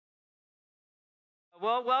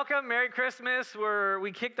Well, welcome. Merry Christmas.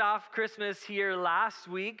 We kicked off Christmas here last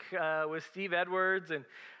week with Steve Edwards, and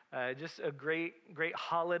just a great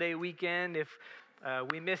holiday weekend. If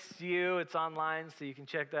we missed you, it's online, so you can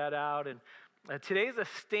check that out. And today's a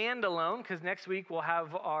standalone because next week we'll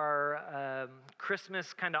have our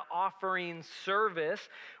Christmas kind of offering service.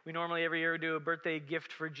 We normally every year do a birthday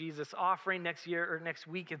gift for Jesus offering. Next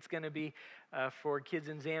week it's going to be for kids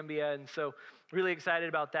in Zambia, and so really excited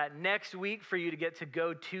about that. Next week for you to get to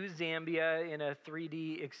go to Zambia in a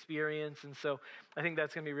 3D experience, and so I think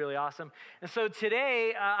that's going to be really awesome. And so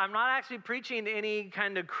today, I'm not actually preaching any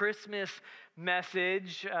kind of Christmas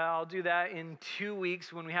message. I'll do that in 2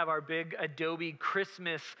 weeks when we have our big Adobe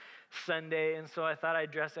Christmas Sunday, and so I thought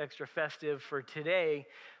I'd dress extra festive for today,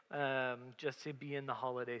 just to be in the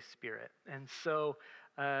holiday spirit. And so,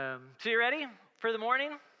 so you ready for the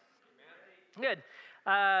morning? Good.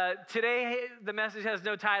 Today, the message has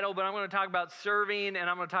no title, but I'm going to talk about serving, and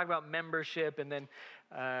I'm going to talk about membership, and then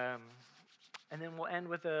we'll end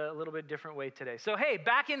with a little bit different way today. So, hey,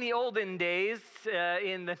 back in the olden days,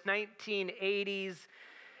 in the 1980s,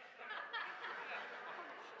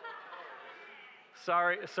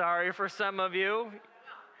 sorry for some of you.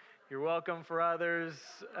 You're welcome for others.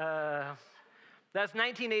 That's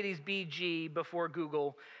 1980s BG, before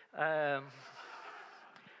Google.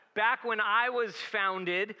 Back when I was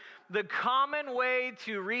founded, the common way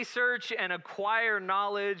to research and acquire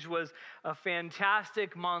knowledge was a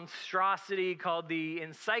fantastic monstrosity called the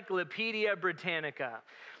Encyclopedia Britannica.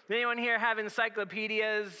 Anyone here have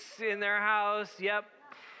encyclopedias in their house? Yep.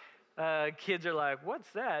 Kids are like, what's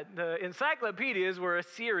that? The encyclopedias were a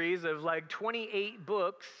series of like 28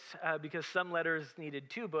 books, because some letters needed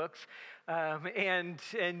 2 books, and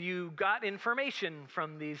you got information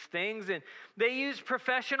from these things. And they used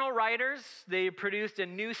professional writers. They produced a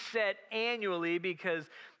new set annually because,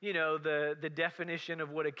 you know, the definition of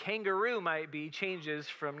what a kangaroo might be changes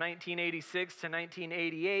from 1986 to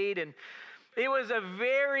 1988, and it was a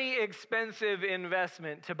very expensive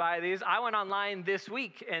investment to buy these. I went online this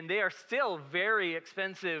week, and they are still very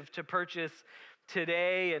expensive to purchase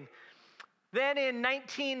today. And then in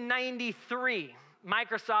 1993,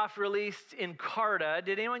 Microsoft released Encarta.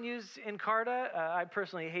 Did anyone use Encarta? I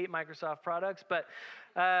personally hate Microsoft products, but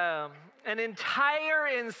an entire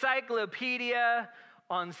encyclopedia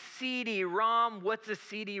on CD-ROM. What's a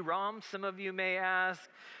CD-ROM? Some of you may ask.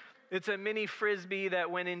 It's a mini Frisbee that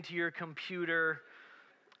went into your computer.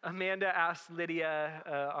 Amanda asked Lydia,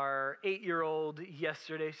 our 8-year-old,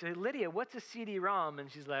 yesterday. She said, Lydia, what's a CD-ROM? And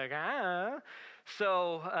she's like,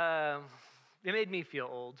 So it made me feel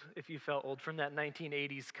old, if you felt old from that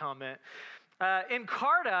 1980s comment.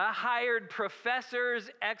 Encarta hired professors,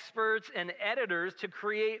 experts, and editors to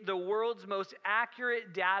create the world's most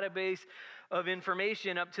accurate database of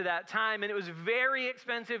information up to that time, and it was very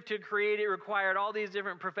expensive to create. It required all these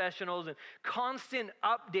different professionals and constant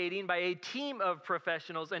updating by a team of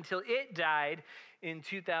professionals until it died in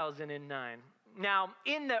 2009. Now,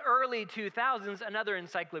 in the early 2000s, another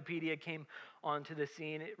encyclopedia came onto the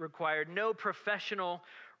scene. It required no professional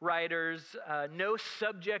writers, no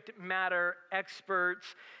subject matter experts.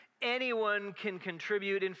 Anyone can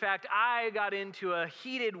contribute. In fact, I got into a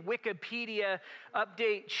heated Wikipedia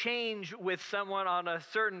update change with someone on a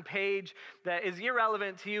certain page that is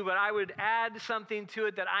irrelevant to you, but I would add something to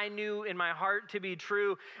it that I knew in my heart to be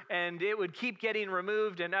true, and it would keep getting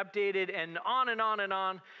removed and updated and on and on and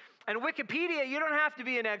on. And Wikipedia, you don't have to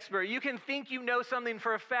be an expert. You can think you know something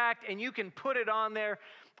for a fact, and you can put it on there,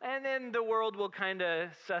 and then the world will kind of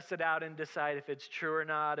suss it out and decide if it's true or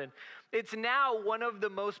not. And it's now one of the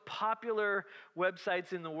most popular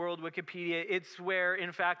websites in the world, Wikipedia. It's where,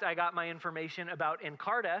 in fact, I got my information about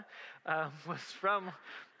Encarta, was from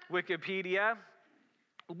Wikipedia.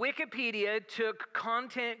 Wikipedia took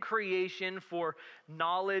content creation for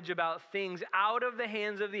knowledge about things out of the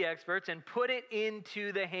hands of the experts and put it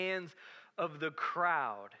into the hands of the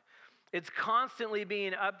crowd. It's constantly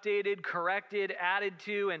being updated, corrected, added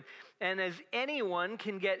to, and as anyone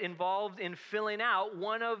can get involved in filling out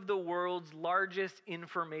one of the world's largest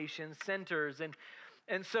information centers.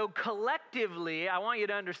 And so collectively, I want you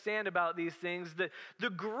to understand about these things, that the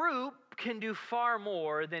group can do far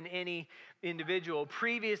more than any individual.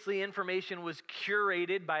 Previously, information was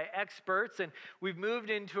curated by experts, and we've moved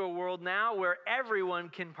into a world now where everyone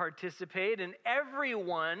can participate and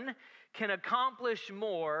everyone can accomplish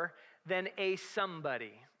more than a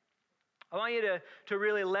somebody. I want you to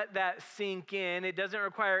really let that sink in. It doesn't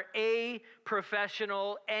require a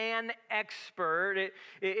professional, an expert.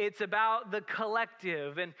 It's about the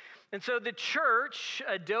collective. And so the church,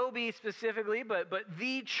 Adobe specifically, but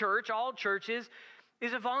the church, all churches,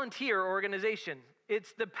 is a volunteer organization.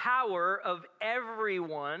 It's the power of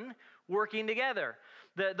everyone working together.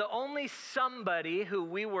 The only somebody who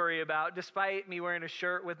we worry about, despite me wearing a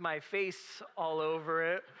shirt with my face all over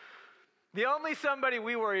it, the only somebody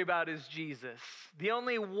we worry about is Jesus. The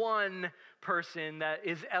only one person that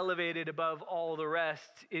is elevated above all the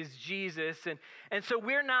rest is Jesus. And so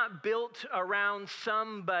we're not built around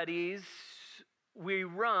somebody's, we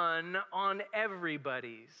run on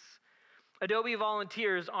everybody's. Adobe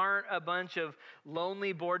volunteers aren't a bunch of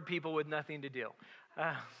lonely, bored people with nothing to do.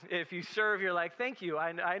 If you serve, you're like, thank you,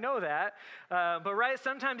 I know that. But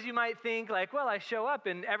sometimes you might think like, well, I show up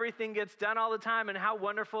and everything gets done all the time and how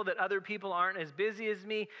wonderful that other people aren't as busy as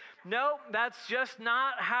me. No, that's just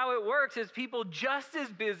not how it works. It's people just as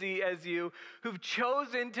busy as you who've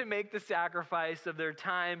chosen to make the sacrifice of their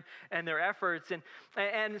time and their efforts.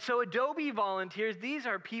 And so Adobe volunteers, these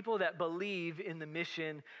are people that believe in the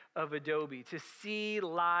mission of Adobe, to see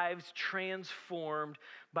lives transformed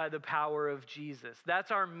by the power of Jesus.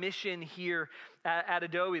 That's our mission here at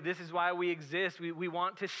Adobe. This is why we exist. We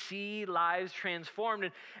want to see lives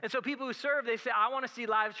transformed. And so people who serve, they say, I want to see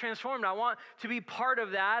lives transformed. I want to be part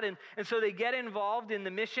of that. And so they get involved in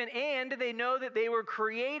the mission, and they know that they were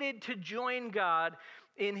created to join God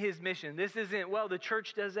in his mission. This isn't, well, the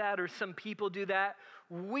church does that or some people do that.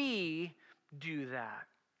 We do that.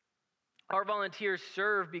 Our volunteers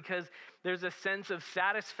serve because there's a sense of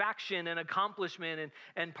satisfaction and accomplishment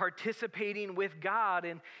and participating with God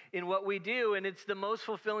in what we do. And it's the most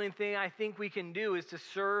fulfilling thing I think we can do is to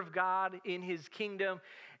serve God in his kingdom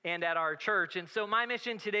and at our church. And so my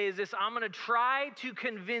mission today is this: I'm going to try to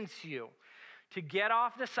convince you to get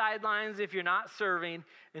off the sidelines if you're not serving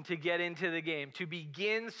and to get into the game, to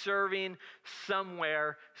begin serving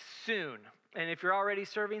somewhere soon. And if you're already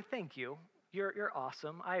serving, thank you. You're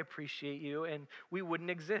awesome. I appreciate you, and we wouldn't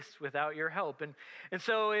exist without your help. And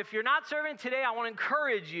so if you're not serving today, I want to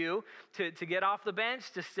encourage you to get off the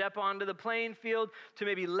bench, to step onto the playing field, to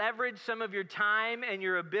maybe leverage some of your time and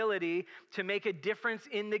your ability to make a difference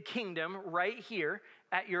in the kingdom right here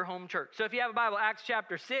at your home church. So if you have a Bible, Acts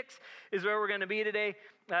chapter 6 is where we're going to be today.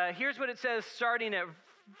 Here's what it says starting at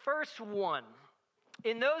verse 1.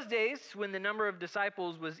 In those days, when the number of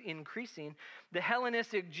disciples was increasing, the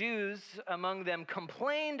Hellenistic Jews among them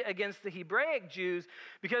complained against the Hebraic Jews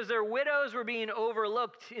because their widows were being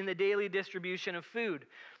overlooked in the daily distribution of food.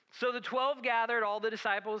 So the 12 gathered all the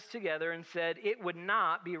disciples together and said, "It would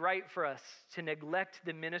not be right for us to neglect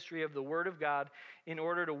the ministry of the word of God in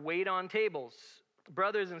order to wait on tables.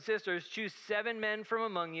 Brothers and sisters, choose 7 men from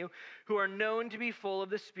among you who are known to be full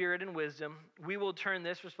of the Spirit and wisdom. We will turn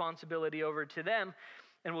this responsibility over to them,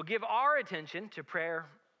 and we'll give our attention to prayer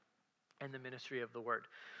and the ministry of the word."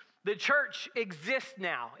 The church exists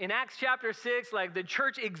now. In Acts chapter 6, the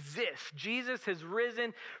church exists. Jesus has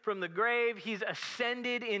risen from the grave. He's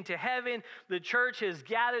ascended into heaven. The church has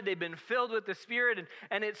gathered. They've been filled with the Spirit,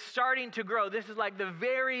 and it's starting to grow. This is like the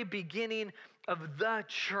very beginning of the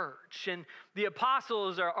church. And the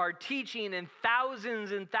apostles are teaching, and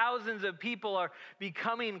thousands of people are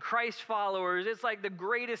becoming Christ followers. It's like the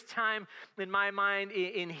greatest time in my mind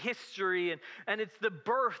in history. And it's the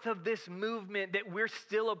birth of this movement that we're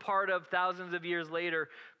still a part of thousands of years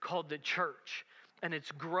later called the church. And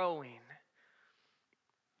it's growing.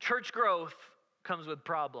 Church growth comes with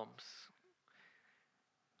problems.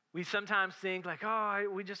 We sometimes think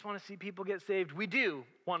we just want to see people get saved. We do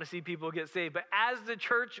want to see people get saved. But as the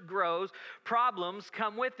church grows, problems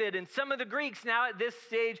come with it. And some of the Greeks now at this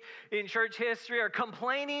stage in church history are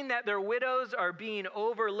complaining that their widows are being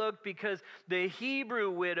overlooked because the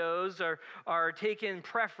Hebrew widows are taking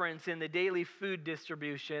preference in the daily food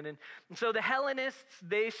distribution. And so the Hellenists,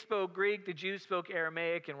 they spoke Greek. The Jews spoke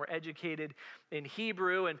Aramaic and were educated in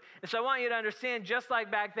Hebrew. And so I want you to understand, just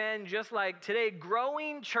like back then, just like today,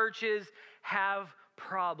 growing churches have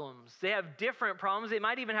problems. They have different problems. They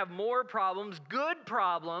might even have more problems, good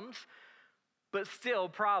problems, but still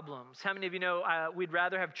problems. How many of you know we'd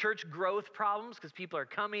rather have church growth problems because people are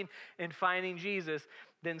coming and finding Jesus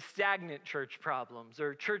than stagnant church problems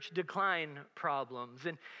or church decline problems?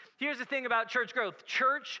 And here's the thing about church growth.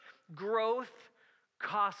 Church growth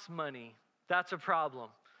costs money. That's a problem.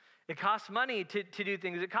 It costs money to do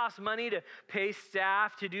things. It costs money to pay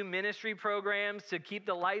staff, to do ministry programs, to keep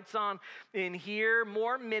the lights on in here.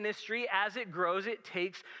 More ministry, as it grows, it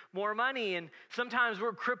takes more money. And sometimes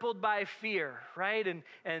we're crippled by fear, right?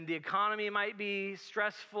 And the economy might be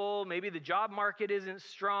stressful. Maybe the job market isn't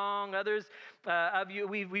strong. Others of you,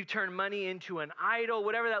 we've turned money into an idol.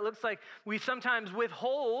 Whatever that looks like, we sometimes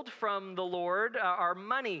withhold from the Lord our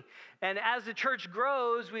money. And as the church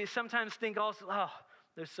grows, we sometimes think also,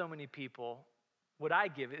 there's so many people. What I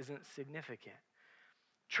give isn't significant.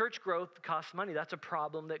 church growth costs money. That's a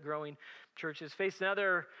problem that growing churches face.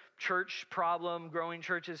 Another church problem growing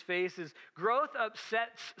churches face is growth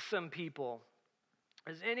upsets some people.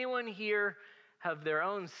 Does anyone here have their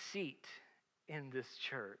own seat in this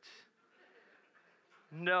church?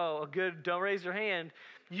 No, good. Don't raise your hand.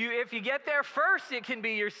 If you get there first, it can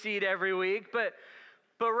be your seat every week. But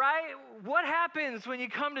right, what happens when you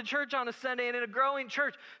come to church on a Sunday and in a growing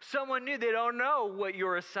church, someone new, they don't know what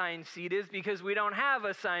your assigned seat is because we don't have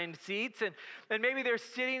assigned seats. And maybe they're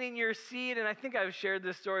sitting in your seat. And I think I've shared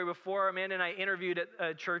this story before. Amanda and I interviewed at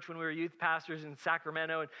a church when we were youth pastors in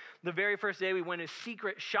Sacramento. And the very first day we went as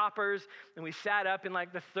secret shoppers and we sat up in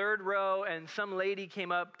like the third row and some lady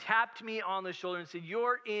came up, tapped me on the shoulder and said,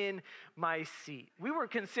 "You're in my seat." We were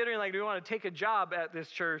considering like, do we want to take a job at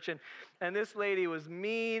this church? And this lady was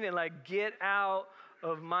mean and like, get out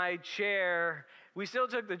of my chair. We still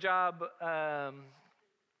took the job.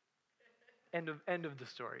 End of the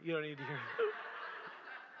story. You don't need to hear it.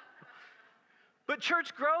 But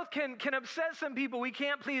church growth can upset some people. We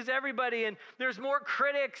can't please everybody, and there's more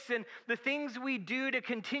critics, and the things we do to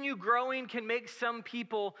continue growing can make some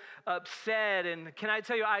people upset. And can I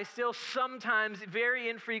tell you, I still sometimes, very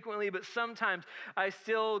infrequently, but sometimes I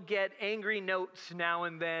still get angry notes now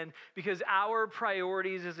and then because our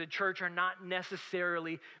priorities as a church are not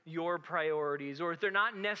necessarily your priorities, or they're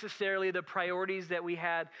not necessarily the priorities that we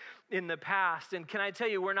had in the past. And can I tell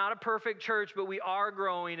you, we're not a perfect church, but we are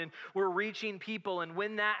growing and we're reaching people. And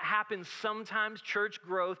when that happens, sometimes church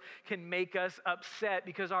growth can make us upset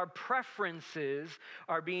because our preferences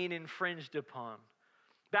are being infringed upon.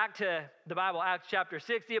 Back to the Bible, Acts chapter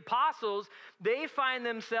 6, the apostles, they find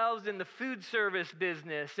themselves in the food service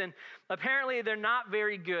business, and apparently they're not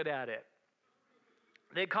very good at it.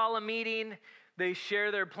 They call a meeting. They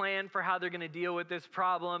share their plan for how they're going to deal with this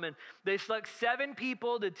problem, and they select 7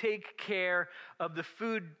 people to take care of the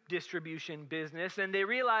food distribution business. And they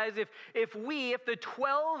realize if the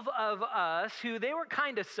 12 of us, who they were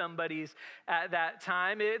kind of somebodies at that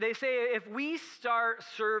time, they say if we start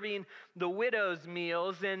serving the widows'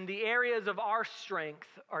 meals, then the areas of our strength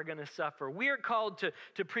are going to suffer. We are called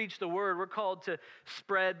to preach the word. We're called to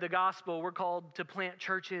spread the gospel. We're called to plant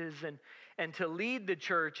churches and to lead the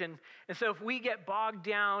church. And so if we get bogged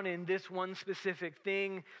down in this one specific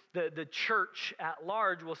thing, the church at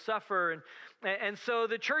large will suffer. And so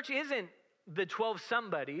the church isn't the 12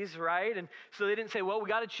 somebodies, right? And so they didn't say, well, we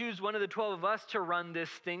got to choose one of the 12 of us to run this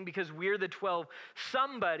thing because we're the 12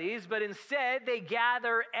 somebodies. But instead, they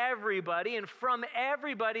gather everybody. And from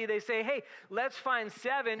everybody, they say, hey, let's find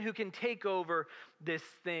 7 who can take over this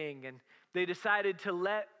thing. And they decided to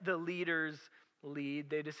let the leaders lead.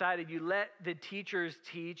 They decided you let the teachers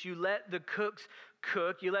teach, you let the cooks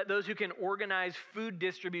cook, you let those who can organize food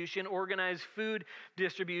distribution,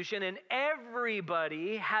 and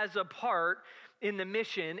everybody has a part in the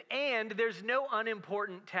mission, and there's no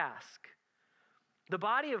unimportant task. The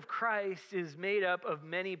body of Christ is made up of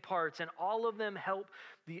many parts, and all of them help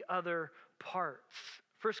the other parts.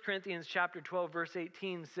 1 Corinthians chapter 12, verse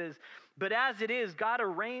 18 says, "But as it is, God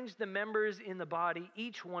arranged the members in the body,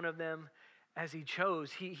 each one of them as he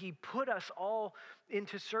chose." He put us all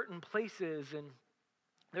into certain places, and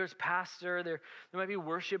there's pastor, there might be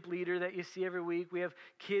worship leader that you see every week. We have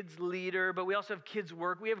kids leader, but we also have kids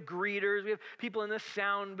work. We have greeters. We have people in the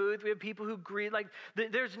sound booth. We have people who greet. Like,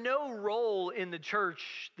 there's no role in the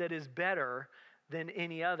church that is better than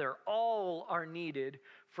any other. All are needed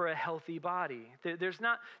for a healthy body. There's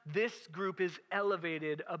not, this group is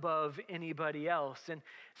elevated above anybody else. And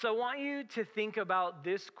so I want you to think about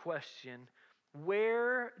this question: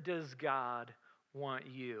 where does God want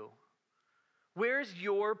you? Where's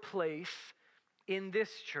your place in this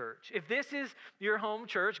church? If this is your home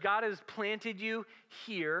church, God has planted you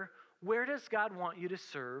here, where does God want you to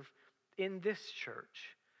serve in this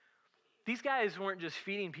church? These guys weren't just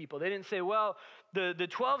feeding people. They didn't say, well, the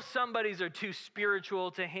 12 somebodies are too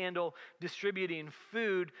spiritual to handle distributing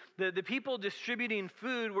food. The people distributing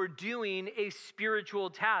food were doing a spiritual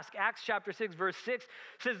task. Acts chapter 6, verse 6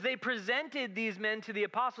 says, they presented these men to the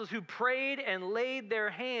apostles who prayed and laid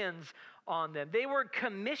their hands on them. They were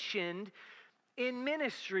commissioned in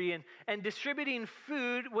ministry, and distributing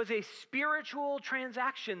food was a spiritual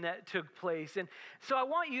transaction that took place. And so I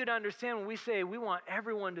want you to understand, when we say we want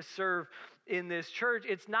everyone to serve in this church,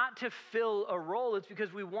 it's not to fill a role. It's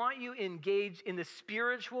because we want you engaged in the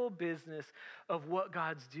spiritual business of what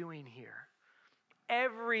God's doing here.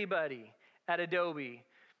 Everybody at Adobe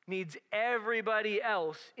needs everybody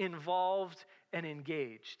else involved and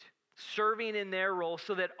engaged, serving in their role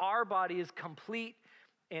so that our body is complete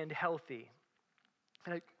and healthy.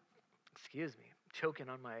 Excuse me, I'm choking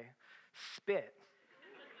on my spit.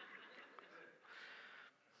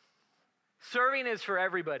 Serving is for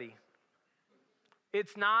everybody.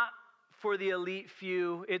 It's not for the elite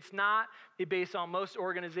few. It's not based on most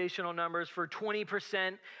organizational numbers for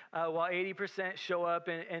 20%, while 80% show up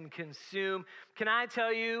and consume. Can I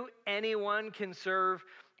tell you, anyone can serve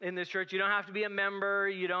in this church. You don't have to be a member.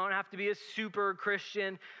 You don't have to be a super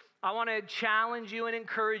Christian. I want to challenge you and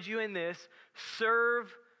encourage you in this.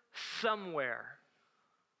 Serve somewhere.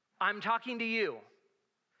 I'm talking to you.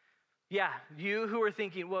 Yeah, you who are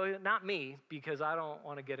thinking, well, not me, because I don't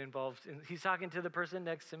want to get involved. He's talking to the person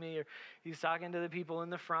next to me, or he's talking to the people in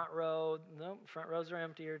the front row. No, front rows are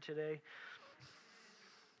emptier today.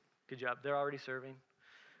 Good job. They're already serving.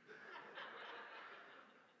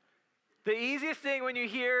 The easiest thing when you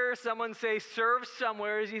hear someone say serve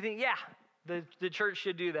somewhere is you think, yeah, the church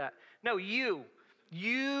should do that. No,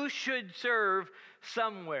 you should serve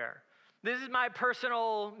somewhere. This is my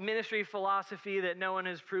personal ministry philosophy that no one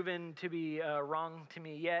has proven to be wrong to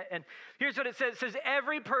me yet. And here's what it says. It says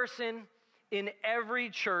every person in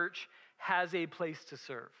every church has a place to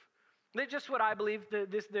serve. That's just what I believe. I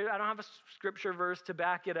don't have a scripture verse to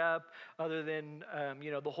back it up other than,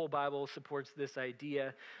 the whole Bible supports this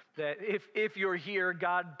idea that if you're here,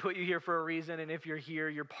 God put you here for a reason. And if you're here,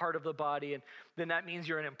 you're part of the body. And then that means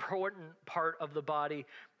you're an important part of the body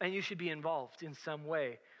and you should be involved in some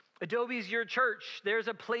way. Adobe's your church. There's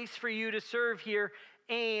a place for you to serve here,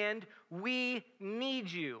 and we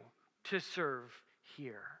need you to serve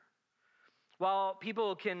here. While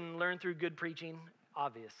people can learn through good preaching,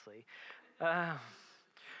 obviously,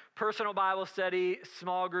 personal Bible study,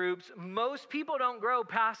 small groups, most people don't grow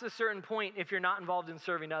past a certain point if you're not involved in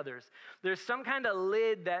serving others. There's some kind of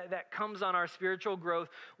lid that comes on our spiritual growth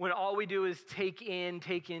when all we do is take in,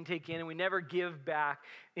 and we never give back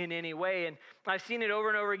in any way. And I've seen it over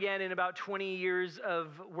and over again in about 20 years of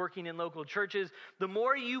working in local churches. The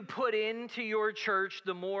more you put into your church,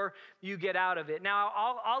 the more you get out of it. Now,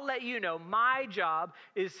 I'll let you know, my job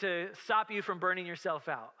is to stop you from burning yourself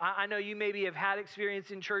out. I know you maybe have had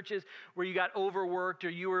experience in churches where you got overworked or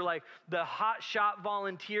you were like the hot shot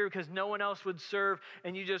volunteer because no one else would serve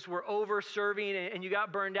and you just were over serving and you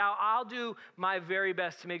got burned out. I'll do my very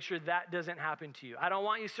best to make sure that doesn't happen to you. I don't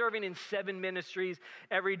want you serving in 7 ministries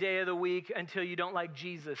every day of the week until you don't like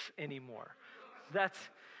Jesus anymore.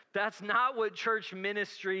 That's not what church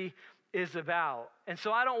ministry is about. And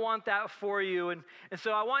so I don't want that for you. And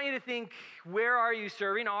so I want you to think, where are you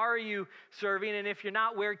serving? Are you serving? And if you're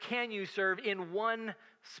not, where can you serve? In one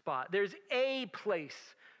spot. There's a place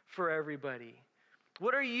for everybody.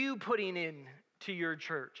 What are you putting in to your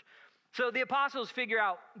church? So the apostles figure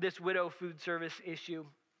out this widow food service issue.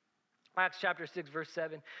 Acts chapter 6, verse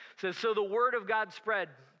 7 says, so the word of God spread.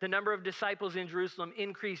 The number of disciples in Jerusalem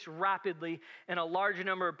increased rapidly, and a large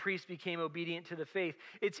number of priests became obedient to the faith.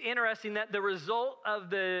 It's interesting that the result of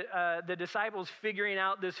the disciples figuring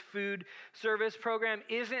out this food service program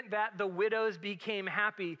isn't that the widows became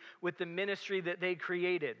happy with the ministry that they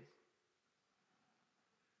created.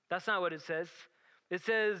 That's not what it says. It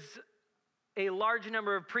says, a large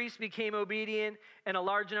number of priests became obedient and a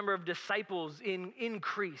large number of disciples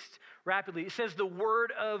increased rapidly. It says the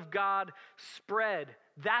word of God spread.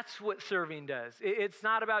 That's what serving does. It's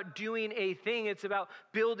not about doing a thing. It's about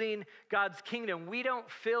building God's kingdom. We don't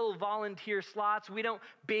fill volunteer slots. We don't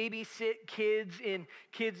babysit kids in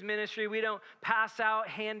kids ministry. We don't pass out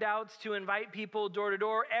handouts to invite people door to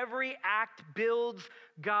door. Every act builds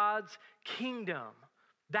God's kingdom.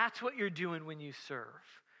 That's what you're doing when you serve.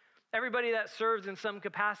 Everybody that serves in some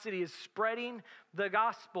capacity is spreading the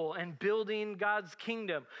gospel and building God's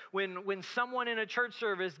kingdom. When someone in a church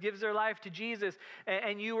service gives their life to Jesus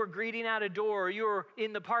and you were greeting at a door, or you were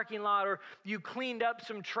in the parking lot, or you cleaned up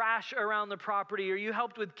some trash around the property, or you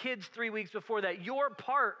helped with kids 3 weeks before that, you're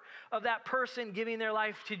part of that person giving their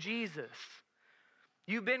life to Jesus.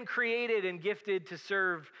 You've been created and gifted to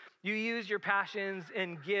serve. You use your passions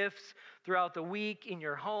and gifts throughout the week, in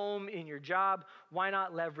your home, in your job. Why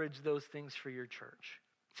not leverage those things for your church?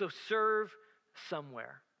 So serve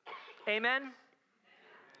somewhere. Amen?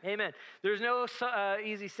 Amen. There's no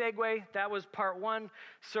easy segue. That was part 1,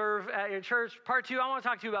 serve at your church. Part 2, I want to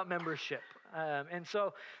talk to you about membership.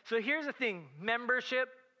 So here's the thing. Membership,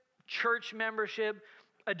 church membership,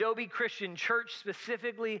 Adobe Christian Church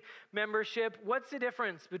specifically membership. What's the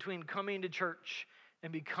difference between coming to church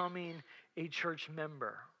and becoming a church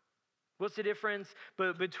member? What's the difference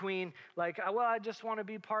between I just want to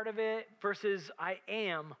be part of it versus I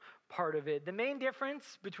am part of it? The main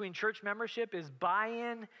difference between church membership is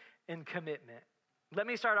buy-in and commitment. Let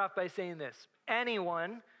me start off by saying this.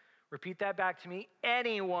 Anyone, repeat that back to me,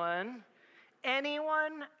 anyone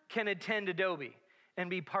can attend Adobe. and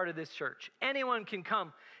be part of this church. Anyone can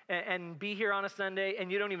come and be here on a Sunday,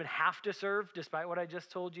 and you don't even have to serve, despite what I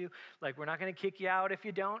just told you. Like, we're not going to kick you out if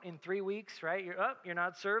you don't in 3 weeks, right? You're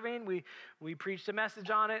not serving. We preached a message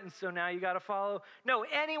on it, and so now you got to follow. No,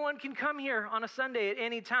 anyone can come here on a Sunday at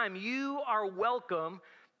any time. You are welcome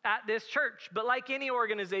at this church. But like any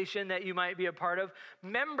organization that you might be a part of,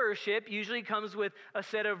 membership usually comes with a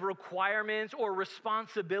set of requirements or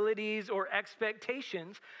responsibilities or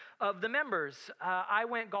expectations of the members. I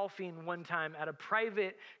went golfing one time at a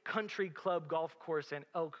private country club golf course in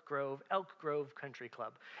Elk Grove Country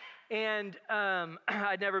Club. And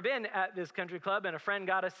I'd never been at this country club, and a friend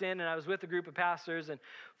got us in, and I was with a group of pastors. And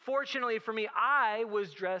fortunately for me, I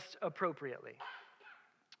was dressed appropriately.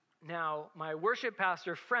 Now, my worship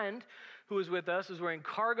pastor friend who was with us was wearing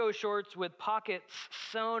cargo shorts with pockets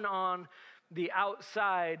sewn on the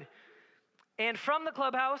outside. And from the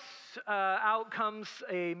clubhouse, out comes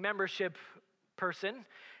a membership person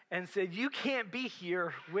and said, "You can't be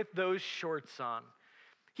here with those shorts on."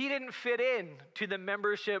 He didn't fit in to the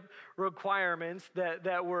membership requirements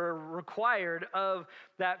that were required of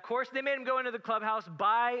that course. They made him go into the clubhouse,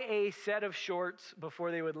 buy a set of shorts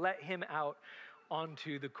before they would let him out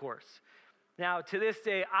onto the course. Now, to this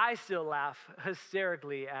day, I still laugh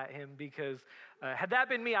hysterically at him because had that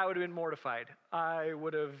been me, I would have been mortified. I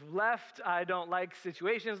would have left. I don't like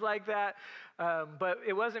situations like that, but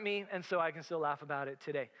it wasn't me, and so I can still laugh about it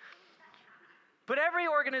today. But every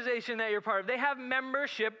organization that you're part of, they have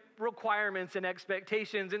membership requirements and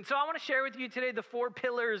expectations. And so I want to share with you today the 4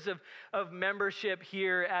 pillars of membership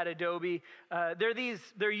here at Adobe.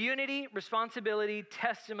 They're unity, responsibility,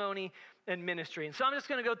 testimony, and ministry. And so I'm just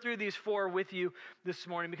going to go through these 4 with you this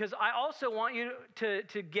morning because I also want you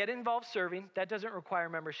to get involved serving. That doesn't require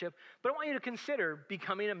membership, but I want you to consider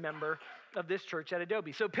becoming a member of this church at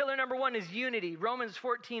Adobe. So pillar number 1 is unity. Romans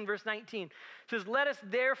 14, verse 19 says, "Let us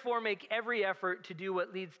therefore make every effort to do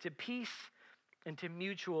what leads to peace and to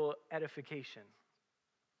mutual edification."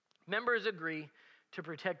 Members agree to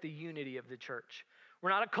protect the unity of the church.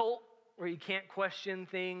 We're not a cult where you can't question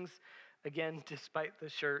things, again, despite the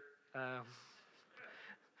shirt.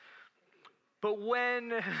 But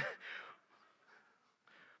when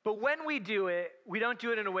we do it, we don't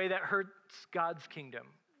do it in a way that hurts God's kingdom,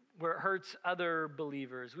 where it hurts other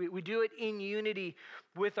believers. We do it in unity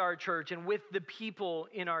with our church and with the people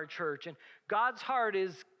in our church. And God's heart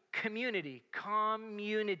is community.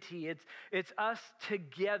 It's us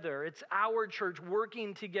together. It's our church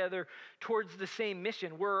working together towards the same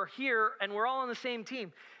mission. We're here and we're all on the same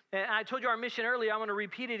team. And I told you our mission earlier. I want to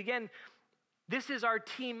repeat it again. This is our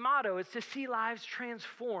team motto. It's to see lives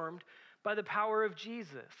transformed by the power of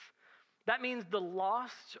Jesus. That means the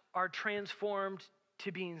lost are transformed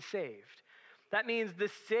to being saved. That means the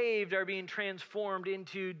saved are being transformed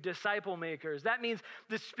into disciple makers. That means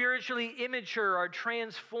the spiritually immature are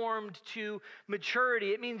transformed to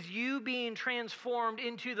maturity. It means you being transformed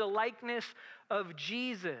into the likeness of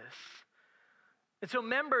Jesus. And so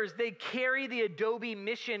members, they carry the Adobe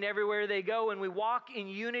mission everywhere they go, and we walk in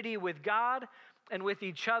unity with God and with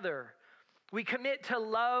each other. We commit to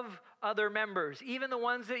love other members, even the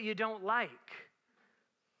ones that you don't like.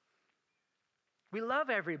 We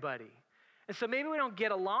love everybody. And so maybe we don't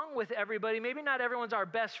get along with everybody. Maybe not everyone's our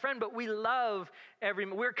best friend, but we love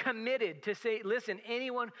everyone. We're committed to say, listen,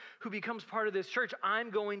 anyone who becomes part of this church,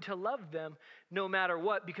 I'm going to love them no matter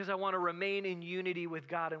what, because I want to remain in unity with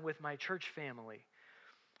God and with my church family.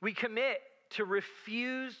 We commit to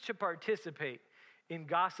refuse to participate in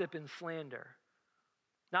gossip and slander.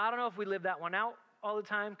 Now, I don't know if we live that one out all the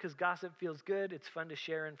time because gossip feels good. It's fun to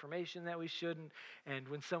share information that we shouldn't. And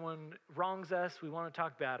when someone wrongs us, we want to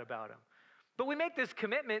talk bad about them. But we make this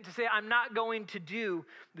commitment to say, I'm not going to do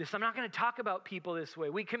this. I'm not going to talk about people this way.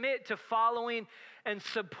 We commit to following and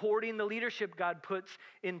supporting the leadership God puts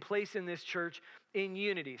in place in this church in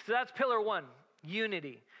unity. So that's pillar 1,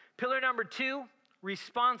 unity. Pillar number 2,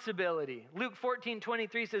 responsibility. Luke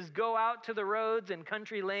 14:23 says, "Go out to the roads and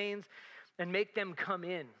country lanes and make them come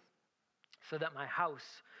in so that my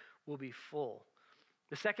house will be full."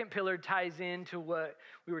 The second pillar ties into what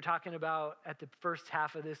we were talking about at the first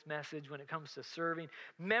half of this message when it comes to serving.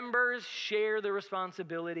 Members share the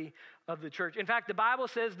responsibility of the church. In fact, the Bible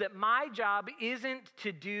says that my job isn't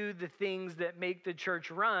to do the things that make the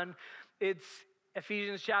church run. It's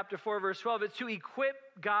Ephesians chapter 4, verse 12. It's to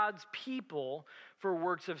equip God's people for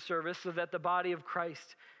works of service so that the body of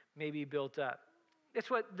Christ may be built up. It's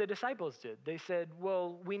what the disciples did. They said,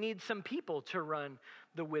 well, we need some people to run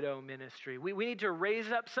the widow ministry. We need to raise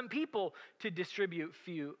up some people to distribute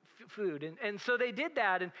food. And so they did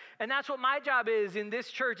that. And that's what my job is in this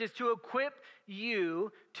church, is to equip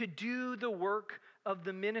you to do the work of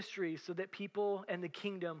the ministry so that people and the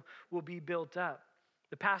kingdom will be built up.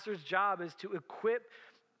 The pastor's job is to equip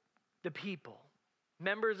the people.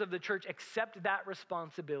 Members of the church accept that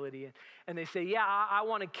responsibility and they say, yeah, I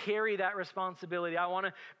want to carry that responsibility. I want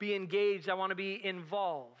to be engaged. I want to be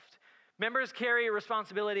involved. Members carry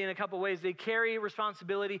responsibility in a couple ways. They carry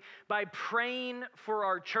responsibility by praying for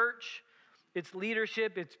our church, its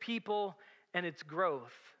leadership, its people, and its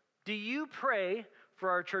growth. Do you pray for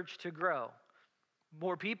our church to grow?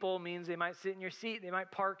 More people means they might sit in your seat. They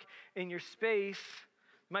might park in your space.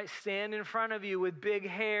 They might stand in front of you with big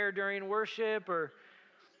hair during worship, or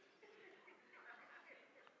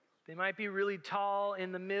they might be really tall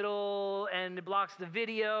in the middle and it blocks the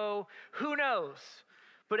video. Who knows?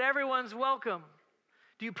 But everyone's welcome.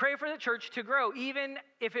 Do you pray for the church to grow, even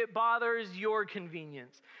if it bothers your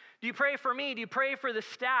convenience? Do you pray for me? Do you pray for the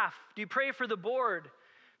staff? Do you pray for the board?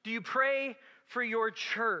 Do you pray for your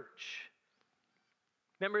church?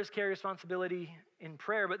 Members carry responsibility in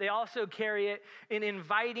prayer, but they also carry it in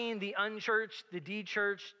inviting the unchurched, the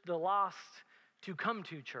de-churched, the lost to come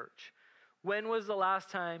to church. When was the last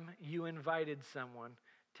time you invited someone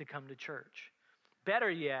to come to church? Better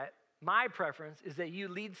yet, my preference is that you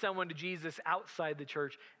lead someone to Jesus outside the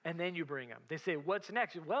church and then you bring them. They say, what's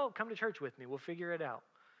next? Well, come to church with me. We'll figure it out.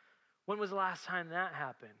 When was the last time that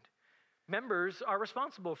happened? Members are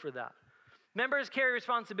responsible for that. Members carry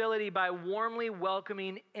responsibility by warmly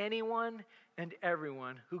welcoming anyone and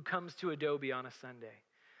everyone who comes to Adobe on a Sunday.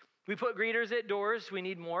 We put greeters at doors. We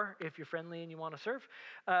need more if you're friendly and you want to serve.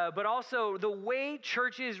 But also, the way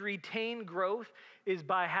churches retain growth is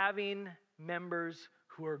by having members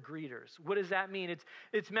who are greeters. What does that mean?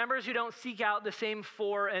 It's members who don't seek out the same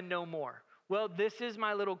four and no more. Well, this is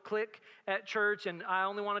my little clique at church, and I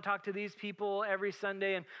only want to talk to these people every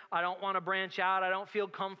Sunday, and I don't want to branch out. I don't feel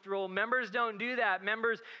comfortable. Members don't do that.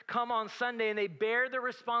 Members come on Sunday, and they bear the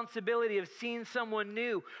responsibility of seeing someone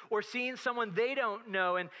new or seeing someone they don't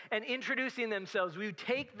know and introducing themselves. We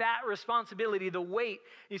take that responsibility, the weight.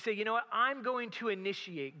 You say, you know what? I'm going to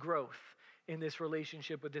initiate growth in this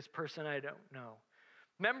relationship with this person I don't know.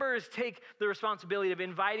 Members take the responsibility of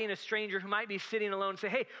inviting a stranger who might be sitting alone and say,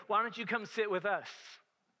 hey, why don't you come sit with us?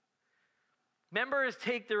 Members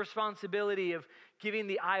take the responsibility of giving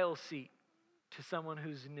the aisle seat to someone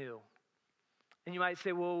who's new. And you might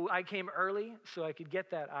say, well, I came early so I could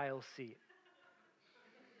get that aisle seat.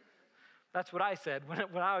 That's what I said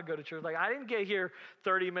when I would go to church. Like, I didn't get here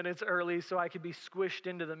 30 minutes early so I could be squished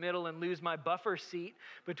into the middle and lose my buffer seat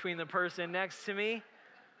between the person next to me.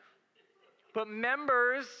 But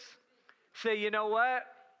members say, you know what?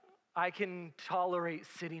 I can tolerate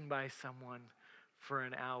sitting by someone for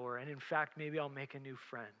an hour. And in fact, maybe I'll make a new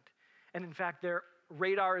friend. And in fact, their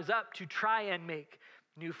radar is up to try and make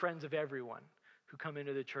new friends of everyone who come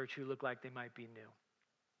into the church who look like they might be new.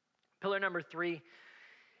 Pillar number 3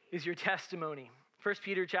 is your testimony. 1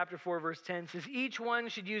 Peter chapter 4, verse 10 says, each one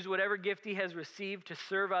should use whatever gift he has received to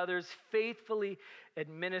serve others, faithfully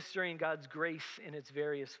administering God's grace in its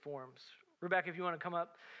various forms. Rebecca, if you want to come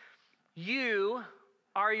up. You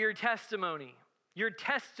are your testimony. Your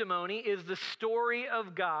testimony is the story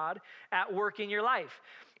of God at work in your life.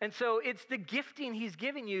 And so it's the gifting he's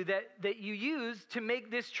given you that you use to make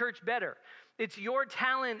this church better. It's your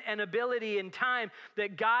talent and ability and time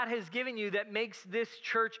that God has given you that makes this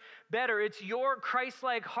church better. It's your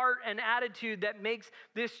Christ-like heart and attitude that makes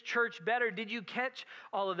this church better. Did you catch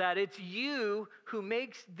all of that? It's you who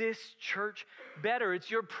makes this church better.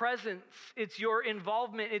 It's your presence. It's your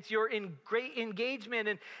involvement. It's your great engagement.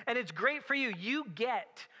 And it's great for you. You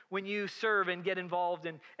get when you serve and get involved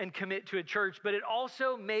and commit to a church. But it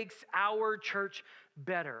also makes our church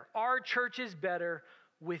better. Our church is better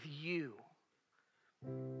with you.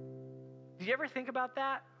 Did you ever think about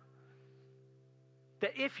that?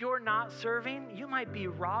 That if you're not serving, you might be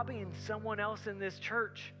robbing someone else in this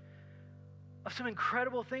church of some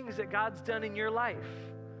incredible things that God's done in your life.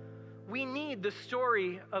 We need the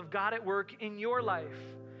story of God at work in your life,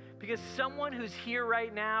 because someone who's here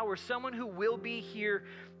right now or someone who will be here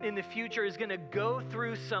in the future is going to go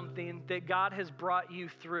through something that God has brought you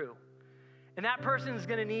through. And that person is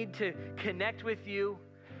going to need to connect with you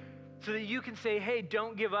so that you can say, hey,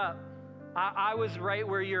 don't give up. I was right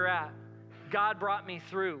where you're at. God brought me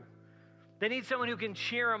through. They need someone who can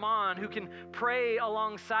cheer them on, who can pray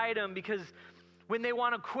alongside them, because when they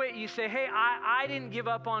want to quit, you say, hey, I didn't give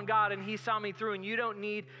up on God and he saw me through, and you don't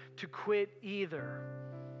need to quit either.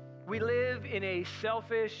 We live in a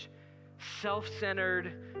selfish,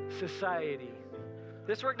 self-centered society.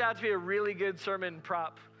 This worked out to be a really good sermon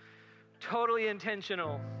prop. Totally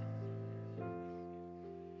intentional.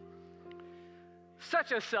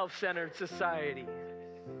 such a self-centered society.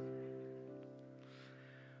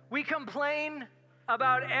 We complain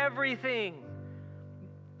about everything.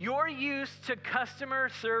 You're used to customer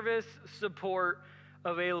service support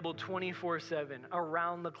available 24/7,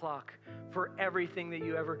 around the clock, for everything that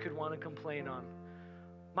you ever could want to complain on.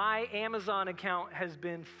 My Amazon account has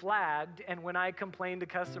been flagged, and when I complain to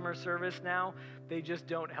customer service now, they just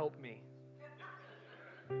don't help me.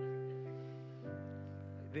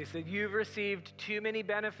 They said, you've received too many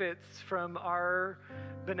benefits from our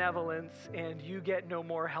benevolence, and you get no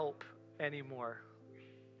more help anymore.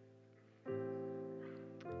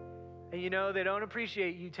 And you know, they don't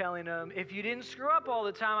appreciate you telling them, if you didn't screw up all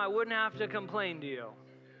the time, I wouldn't have to complain to you.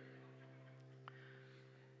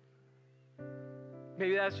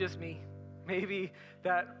 Maybe that's just me. Maybe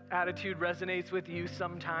that attitude resonates with you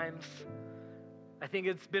sometimes. I think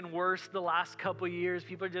it's been worse the last couple years.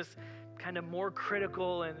 People are just kind of more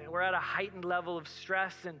critical, and we're at a heightened level of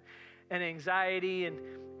stress and anxiety.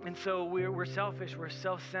 And so we're selfish, we're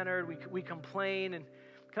self-centered, we complain. And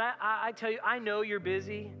can I tell you, I know you're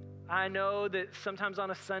busy. I know that sometimes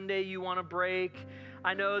on a Sunday you want to break.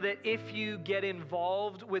 I know that if you get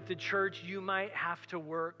involved with the church, you might have to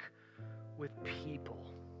work with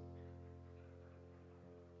people.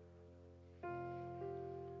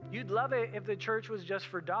 You'd love it if the church was just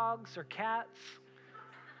for dogs or cats.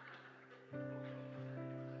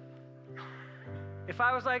 If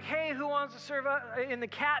I was like, hey, who wants to serve in the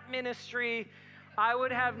cat ministry, I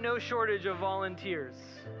would have no shortage of volunteers.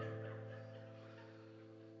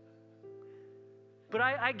 But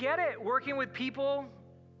I get it. Working with people,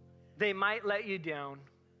 they might let you down.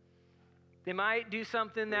 They might do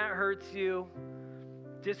something that hurts you,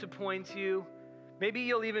 disappoints you. Maybe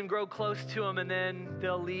you'll even grow close to them and then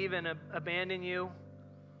they'll leave and abandon you.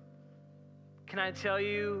 Can I tell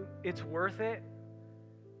you, it's worth it?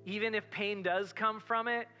 Even if pain does come from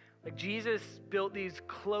it. Like Jesus built these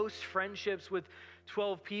close friendships with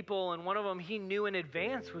 12 people, and one of them he knew in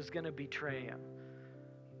advance was going to betray him.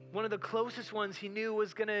 One of the closest ones he knew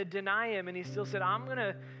was going to deny him, and he still said, I'm going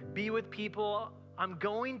to be with people. I'm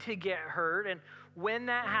going to get hurt, and when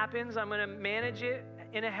that happens, I'm going to manage it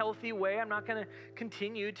in a healthy way. I'm not going to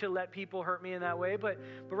continue to let people hurt me in that way, but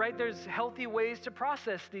right, there's healthy ways to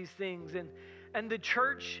process these things, and the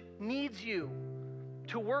church needs you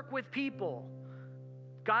to work with people.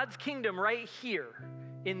 God's kingdom right here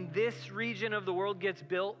in this region of the world gets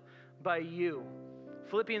built by you.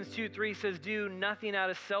 Philippians 2:3 says, do nothing out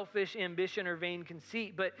of selfish ambition or vain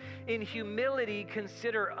conceit, but in humility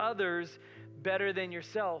consider others better than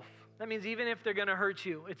yourself. That means even if they're going to hurt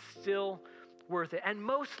you, it's still worth it. And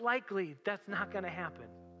most likely, that's not going to happen.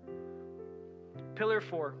 Pillar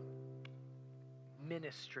 4,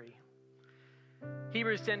 ministry.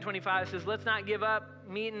 Hebrews 10:25 says, let's not give up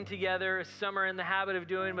meeting together as some are in the habit of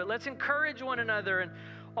doing, but let's encourage one another, and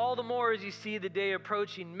all the more as you see the day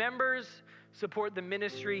approaching. Members, support the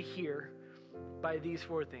ministry here by these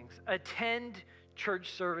 4 things. Attend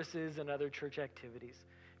church services and other church activities.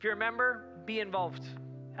 If you're a member, be involved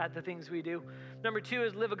at the things we do. Number 2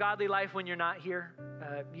 is live a godly life when you're not here.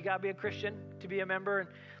 You got to be a Christian to be a member. And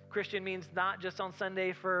Christian means not just on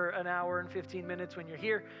Sunday for an hour and 15 minutes when you're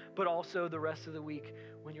here, but also the rest of the week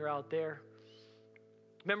when you're out there.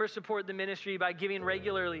 Members support the ministry by giving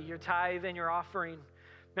regularly your tithe and your offering.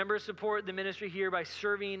 Members support the ministry here by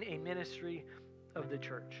serving a ministry of the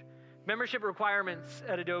church. Membership requirements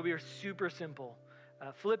at Adobe are super simple.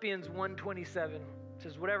 Philippians 1:27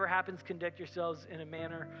 says, whatever happens, conduct yourselves in a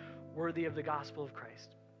manner worthy of the gospel of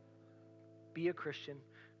Christ. Be a Christian.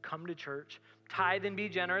 Come to church. Tithe and be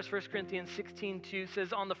generous. 1 Corinthians 16:2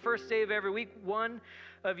 says, on the first day of every week, one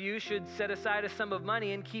of you should set aside a sum of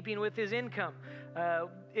money in keeping with his income.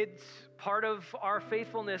 It's part of our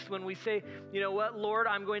faithfulness when we say, you know what, Lord,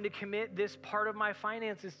 I'm going to commit this part of my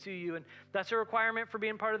finances to you. And that's a requirement for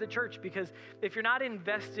being part of the church, because if you're not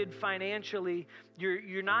invested financially,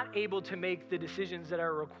 you're not able to make the decisions that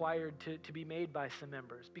are required to be made by some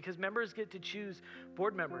members, because members get to choose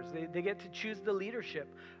board members. They get to choose the leadership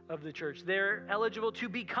of the church. They're eligible to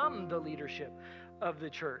become the leadership of the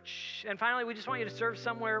church. And finally, we just want you to serve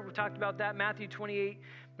somewhere. We talked about that. Matthew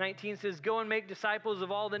 28:19 says, go and make disciples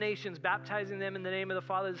of all the nations, baptizing them in the name of the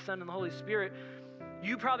Father, the Son, and the Holy Spirit.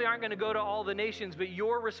 You probably aren't going to go to all the nations, but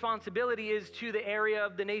your responsibility is to the area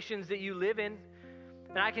of the nations that you live in.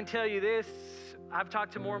 And I can tell you this, I've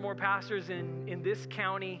talked to more and more pastors in this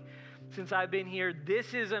county since I've been here.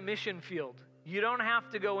 This is a mission field. You don't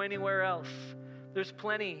have to go anywhere else. There's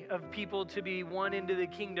plenty of people to be won into the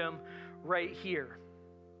kingdom right here.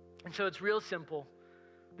 And so it's real simple,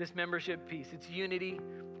 this membership piece. It's unity,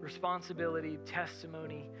 responsibility,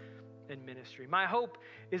 testimony, and ministry. My hope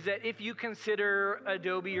is that if you consider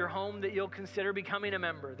Adobe your home, that you'll consider becoming a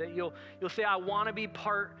member, that you'll say, I want to be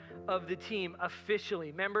part of the team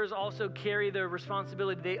officially. Members also carry the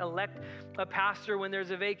responsibility. They elect a pastor when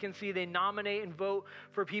there's a vacancy. They nominate and vote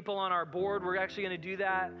for people on our board. We're actually going to do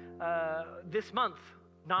that this month.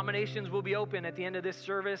 Nominations will be open at the end of this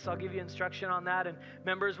service. I'll give you instruction on that, and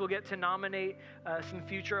members will get to nominate some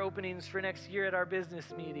future openings for next year at our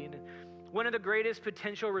business meeting. One of the greatest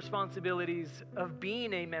potential responsibilities of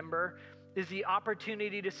being a member is the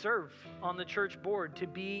opportunity to serve on the church board, to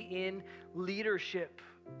be in leadership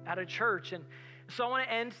at a church. And so I want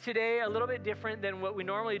to end today a little bit different than what we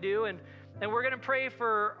normally do, and we're going to pray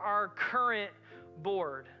for our current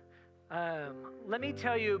board. Let me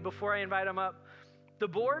tell you before I invite them up, the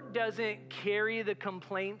board doesn't carry the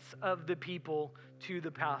complaints of the people to the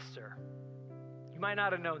pastor. You might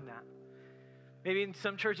not have known that. Maybe in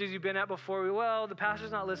some churches you've been at before, well, the pastor's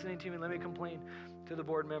not listening to me, let me complain to the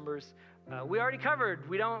board members. We already covered,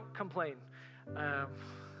 we don't complain.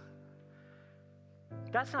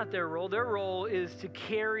 That's not their role. Their role is to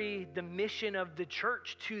carry the mission of the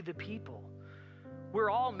church to the people. We're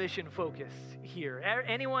all mission focused here.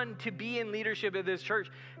 Anyone to be in leadership of this church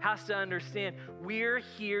has to understand we're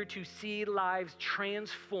here to see lives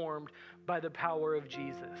transformed by the power of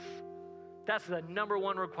Jesus. That's the number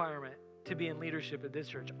one requirement to be in leadership at this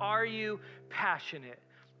church. Are you passionate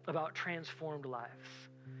about transformed lives?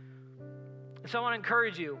 And so I want to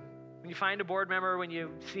encourage you, when you find a board member, when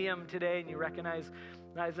you see them today and you recognize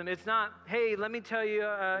them, it's not, hey, let me tell you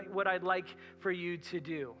what I'd like for you to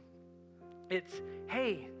do. It's,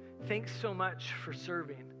 hey, thanks so much for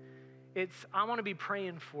serving. It's, I want to be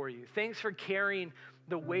praying for you. Thanks for carrying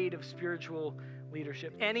the weight of spiritual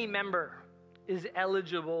leadership. Any member is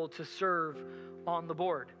eligible to serve on the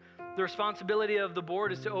board. The responsibility of the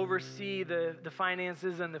board is to oversee the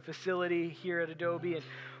finances and the facility here at Adobe. And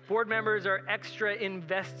board members are extra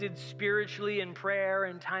invested spiritually in prayer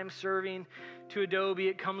and time serving to Adobe.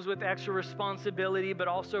 It comes with extra responsibility, but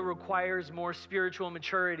also requires more spiritual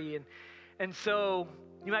maturity. And so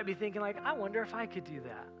you might be thinking like, I wonder if I could do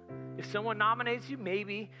that. If someone nominates you,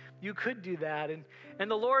 maybe you could do that. And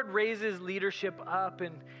the Lord raises leadership up.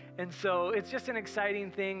 And so it's just an exciting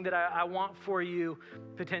thing that I want for you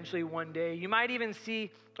potentially one day. You might even see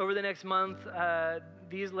over the next month,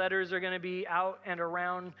 these letters are going to be out and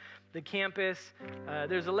around the campus.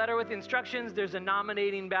 There's a letter with instructions. There's a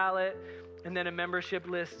nominating ballot and then a membership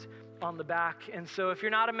list on the back. And so if you're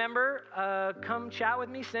not a member, come chat with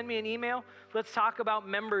me, send me an email. Let's talk about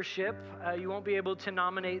membership. You won't be able to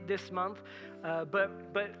nominate this month, but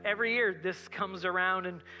every year this comes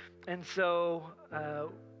around. And so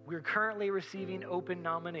we're currently receiving open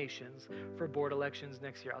nominations for board elections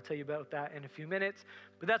next year. I'll tell you about that in a few minutes,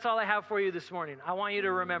 but that's all I have for you this morning. I want you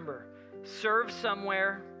to remember, serve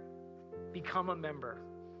somewhere, become a member.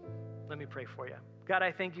 Let me pray for you. God,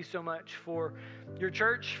 I thank you so much for your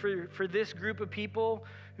church, for this group of people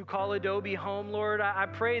who call Adobe home, Lord. I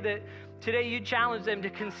pray that today you challenge them to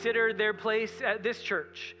consider their place at this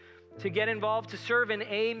church, to get involved, to serve in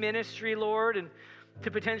a ministry, Lord, and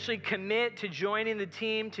to potentially commit to joining the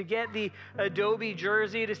team, to get the Adobe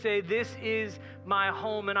jersey, to say, this is my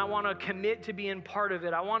home, and I want to commit to being part of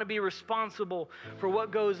it. I want to be responsible for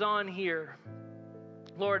what goes on here.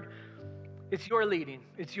 Lord, it's your leading.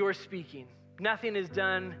 It's your speaking. Nothing is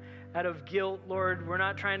done out of guilt, Lord. We're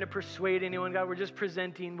not trying to persuade anyone, God. We're just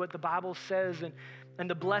presenting what the Bible says and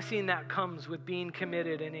the blessing that comes with being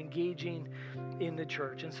committed and engaging in the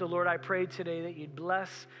church. And so, Lord, I pray today that you'd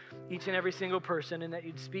bless each and every single person and that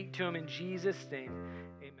you'd speak to them in Jesus' name.